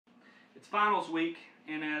It's finals week,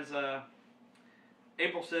 and as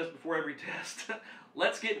April says before every test,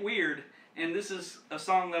 let's get weird. And this is a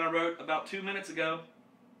song that I wrote about 2 minutes ago,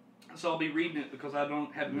 so I'll be reading it because I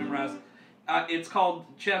don't have it memorized. It's called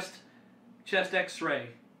Chest X-Ray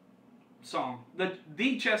song,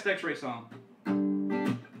 the Chest X-Ray song.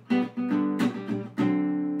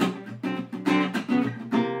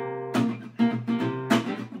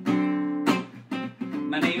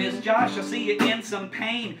 My name is Josh, I see you in some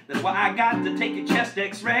pain. That's why I got to take your chest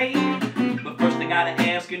x-ray. But first I gotta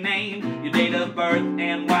ask your name, your date of birth,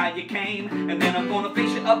 and why you came. And then I'm gonna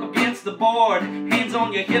face you up against the board. Hands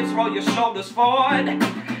on your hips, roll your shoulders forward.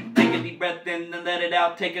 Take a deep breath in and let it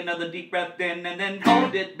out. Take another deep breath in and then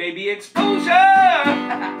hold it, baby. Exposure!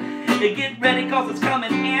 Get ready cause it's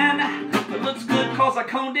coming in. It looks good cause I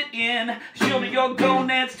coned it in. Shoulder your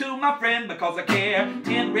gonads to my friend because I care.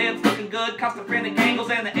 10 ribs looking good, costophrenic angles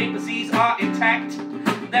and the apices are intact.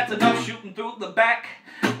 That's enough shooting through the back.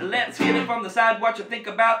 Let's hit it from the side, what you think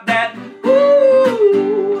about that?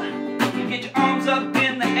 Woo! You get your arms up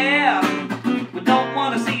in the air. We don't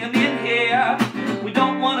want to see them in here. We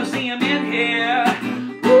don't want to see them in here.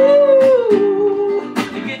 Woo!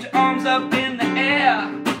 You get your arms up in the air.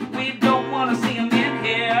 We don't want to see them in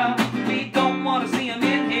here. We don't want to see them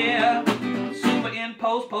in here.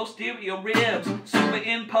 Superimpose posterior ribs.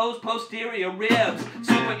 Superimpose posterior ribs.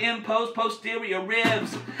 Superimpose posterior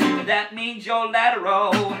ribs. That means you're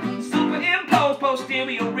lateral. Superimpose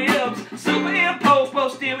posterior ribs. Superimpose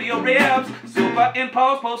posterior ribs.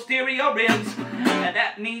 Superimpose posterior ribs. And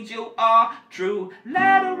that means you are true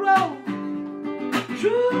lateral.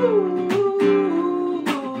 True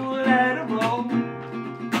lateral.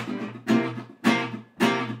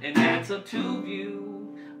 And that's a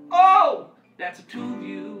 2-view. Oh, that's a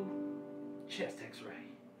 2-view chest x-ray.